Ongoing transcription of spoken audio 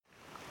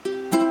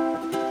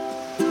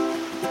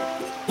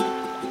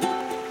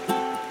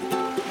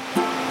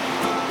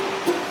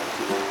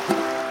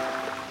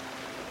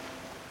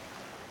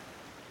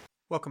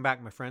Welcome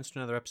back, my friends, to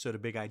another episode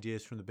of Big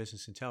Ideas from the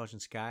Business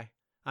Intelligence Guy.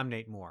 I'm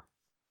Nate Moore.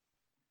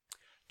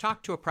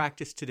 Talked to a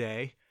practice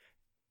today,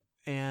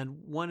 and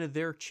one of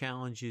their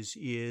challenges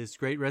is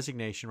Great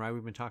Resignation, right?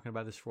 We've been talking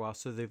about this for a while.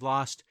 So they've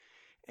lost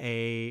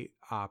a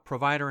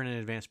provider and an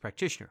advanced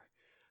practitioner.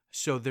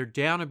 So they're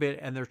down a bit,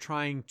 and they're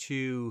trying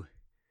to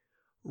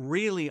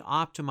really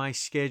optimize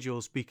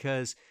schedules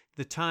because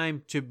the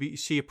time to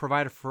see a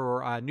provider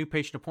for a new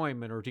patient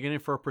appointment or to get in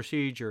for a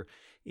procedure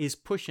is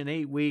pushing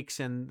 8 weeks,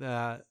 and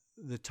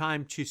the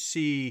time to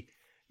see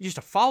just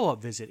a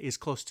follow-up visit is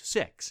close to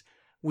 6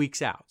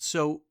 weeks out.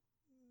 So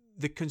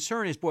the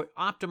concern is, boy,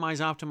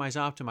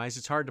 optimize.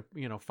 It's hard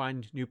to,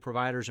 find new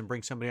providers and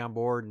bring somebody on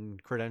board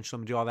and credential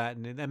them and do all that.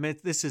 And I mean,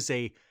 this is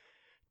a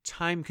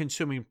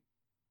time-consuming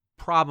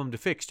problem to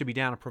fix, to be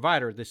down a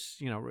provider. This,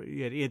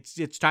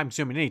 it's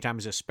time-consuming anytime,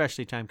 is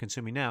especially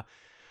time-consuming now.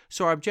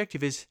 So our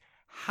objective is,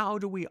 how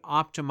do we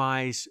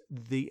optimize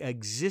the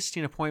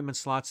existing appointment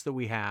slots that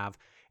we have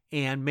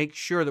and make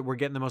sure that we're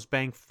getting the most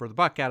bang for the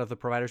buck out of the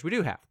providers we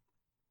do have?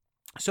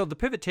 So the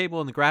pivot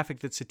table and the graphic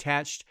that's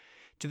attached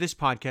to this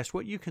podcast,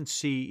 what you can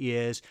see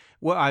is,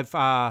 well, I've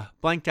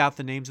blanked out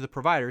the names of the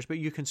providers, but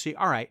you can see,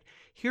 all right,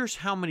 here's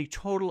how many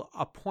total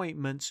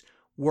appointments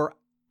were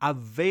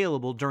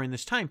available during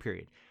this time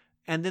period.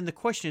 And then the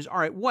question is, all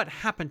right, what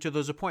happened to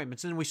those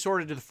appointments? And then we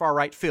sorted to the far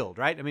right filled,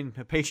 right? I mean,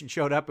 a patient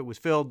showed up, it was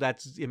filled.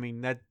 That's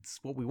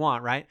what we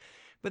want, right?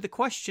 But the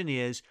question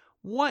is,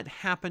 what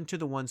happened to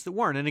the ones that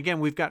weren't? And again,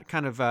 we've got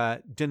kind of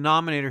a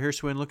denominator here,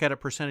 so we can look at it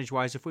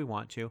percentage-wise if we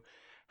want to.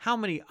 How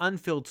many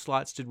unfilled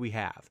slots did we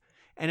have?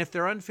 And if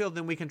they're unfilled,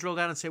 then we can drill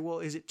down and say, well,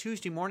 is it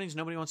Tuesday mornings?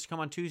 Nobody wants to come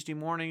on Tuesday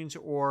mornings,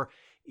 or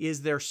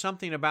is there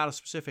something about a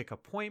specific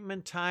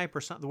appointment type or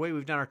something, the way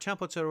we've done our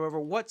templates or whatever?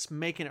 What's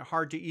making it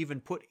hard to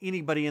even put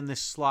anybody in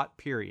this slot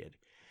period?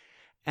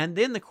 And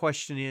then the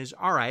question is,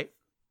 all right,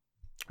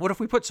 what if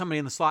we put somebody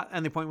in the slot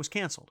and the appointment was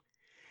canceled?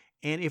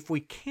 And if we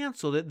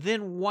canceled it,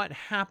 then what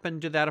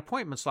happened to that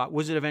appointment slot?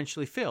 Was it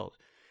eventually filled?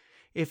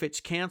 If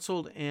it's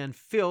canceled and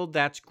filled,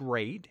 that's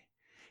great.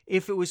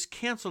 If it was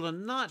canceled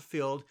and not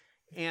filled,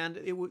 and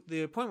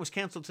the appointment was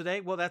canceled today,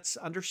 well, that's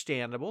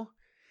understandable.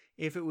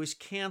 If it was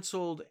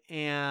canceled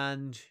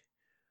and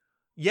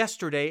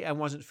yesterday and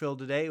wasn't filled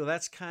today, well,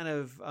 that's kind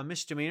of a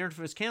misdemeanor. If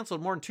it was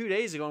canceled more than 2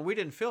 days ago and we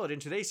didn't fill it in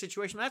today's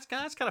situation, that's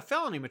kind of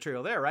felony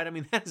material there, right? I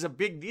mean, that is a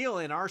big deal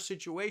in our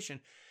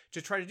situation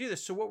to try to do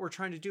this. So what we're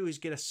trying to do is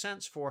get a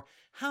sense for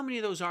how many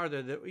of those are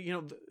there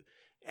that,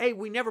 A,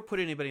 we never put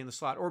anybody in the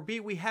slot, or B,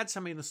 we had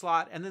somebody in the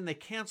slot and then they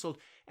canceled,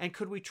 and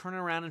could we turn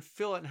around and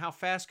fill it, and how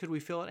fast could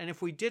we fill it? And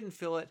if we didn't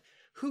fill it,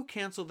 who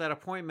canceled that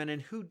appointment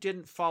and who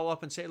didn't follow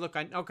up and say, look,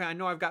 I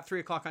know I've got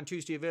 3 o'clock on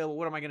Tuesday available.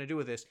 What am I going to do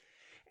with this?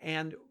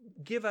 And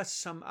give us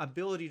some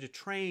ability to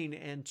train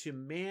and to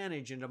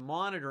manage and to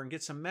monitor and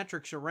get some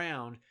metrics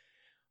around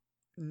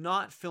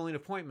not filling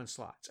appointment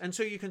slots. And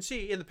so you can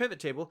see in the pivot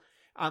table,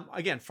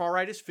 again, far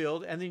right is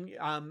filled, and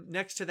then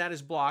next to that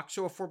is blocked.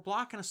 So if we're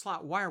blocking a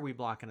slot, why are we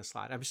blocking a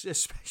slot?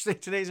 Especially in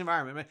today's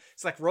environment.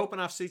 It's like roping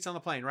off seats on the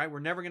plane, right? We're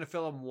never going to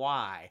fill them.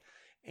 Why?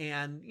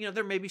 And,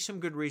 there may be some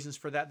good reasons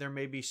for that. There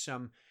may be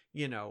some,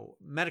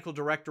 medical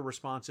director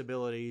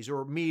responsibilities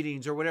or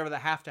meetings or whatever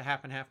that have to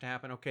happen.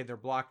 Okay, they're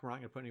blocked. We're not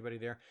going to put anybody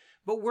there.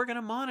 But we're going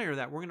to monitor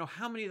that. We're going to know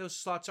how many of those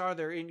slots are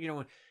there in,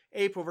 in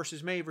April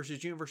versus May versus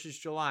June versus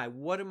July.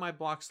 What do my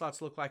block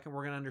slots look like? And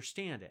we're going to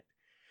understand it.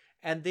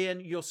 And then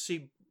you'll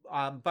see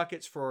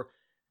buckets for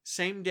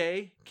same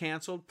day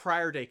canceled,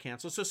 prior day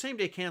canceled. So same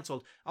day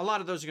canceled, a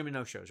lot of those are going to be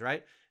no-shows,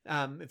 right?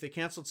 If they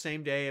canceled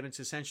same day, it's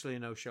essentially a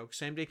no-show.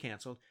 Same day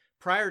canceled.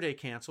 Prior day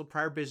canceled,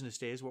 prior business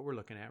day is what we're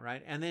looking at,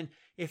 right? And then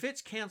if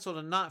it's canceled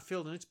and not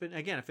filled, and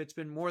if it's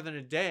been more than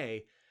a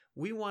day,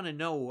 we want to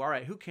know, all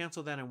right, who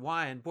canceled that and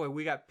why? And boy,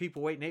 we got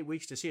people waiting 8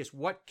 weeks to see us.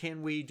 What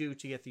can we do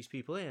to get these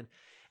people in?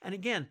 And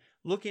again,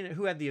 looking at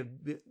who had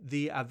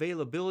the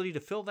availability to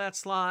fill that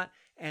slot,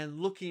 and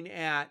looking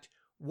at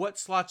what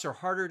slots are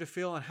harder to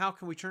fill and how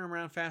can we turn them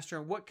around faster,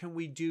 and what can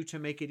we do to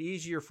make it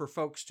easier for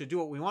folks to do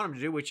what we want them to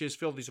do, which is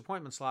fill these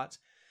appointment slots,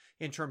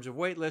 in terms of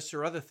wait lists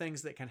or other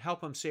things that can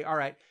help them say, all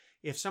right,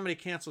 if somebody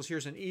cancels,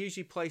 here's an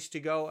easy place to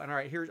go. And all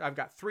right, I've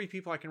got 3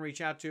 people I can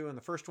reach out to, and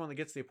the first one that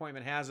gets the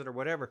appointment has it, or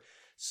whatever.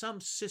 Some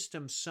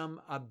system,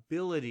 some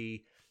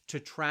ability to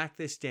track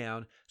this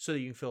down so that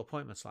you can fill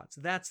appointment slots.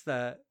 That's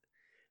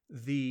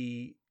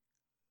the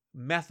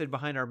method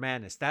behind our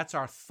madness. That's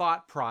our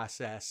thought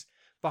process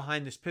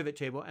behind this pivot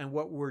table and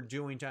what we're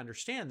doing to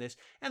understand this.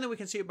 And then we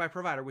can see it by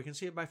provider. We can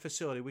see it by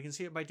facility. We can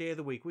see it by day of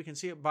the week. We can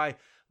see it by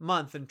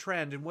month and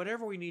trend and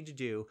whatever we need to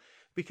do,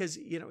 because,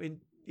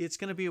 it's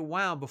going to be a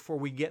while before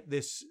we get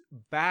this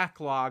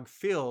backlog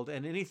filled,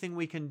 and anything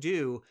we can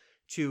do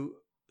to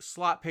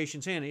slot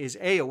patients in is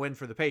a win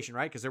for the patient,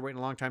 right? Because they're waiting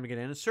a long time to get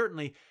in. And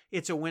certainly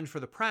it's a win for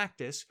the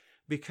practice,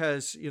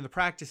 because the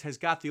practice has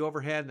got the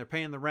overhead, and they're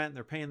paying the rent, and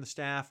they're paying the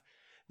staff,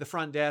 the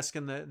front desk,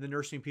 and the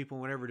nursing people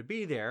and whatever to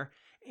be there.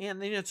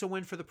 And then it's a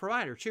win for the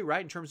provider too,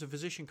 right? In terms of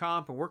physician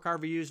comp and work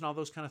RVUs and all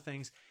those kind of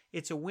things.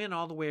 It's a win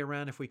all the way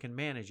around if we can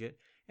manage it.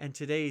 And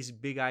today's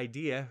big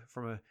idea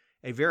from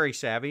a very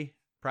savvy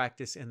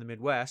practice in the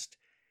Midwest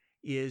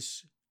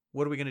is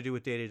what are we going to do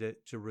with data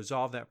to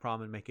resolve that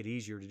problem and make it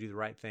easier to do the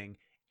right thing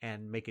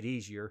and make it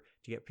easier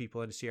to get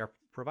people in to see our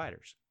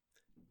providers.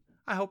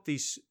 I hope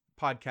these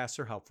podcasts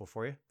are helpful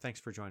for you. Thanks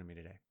for joining me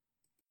today.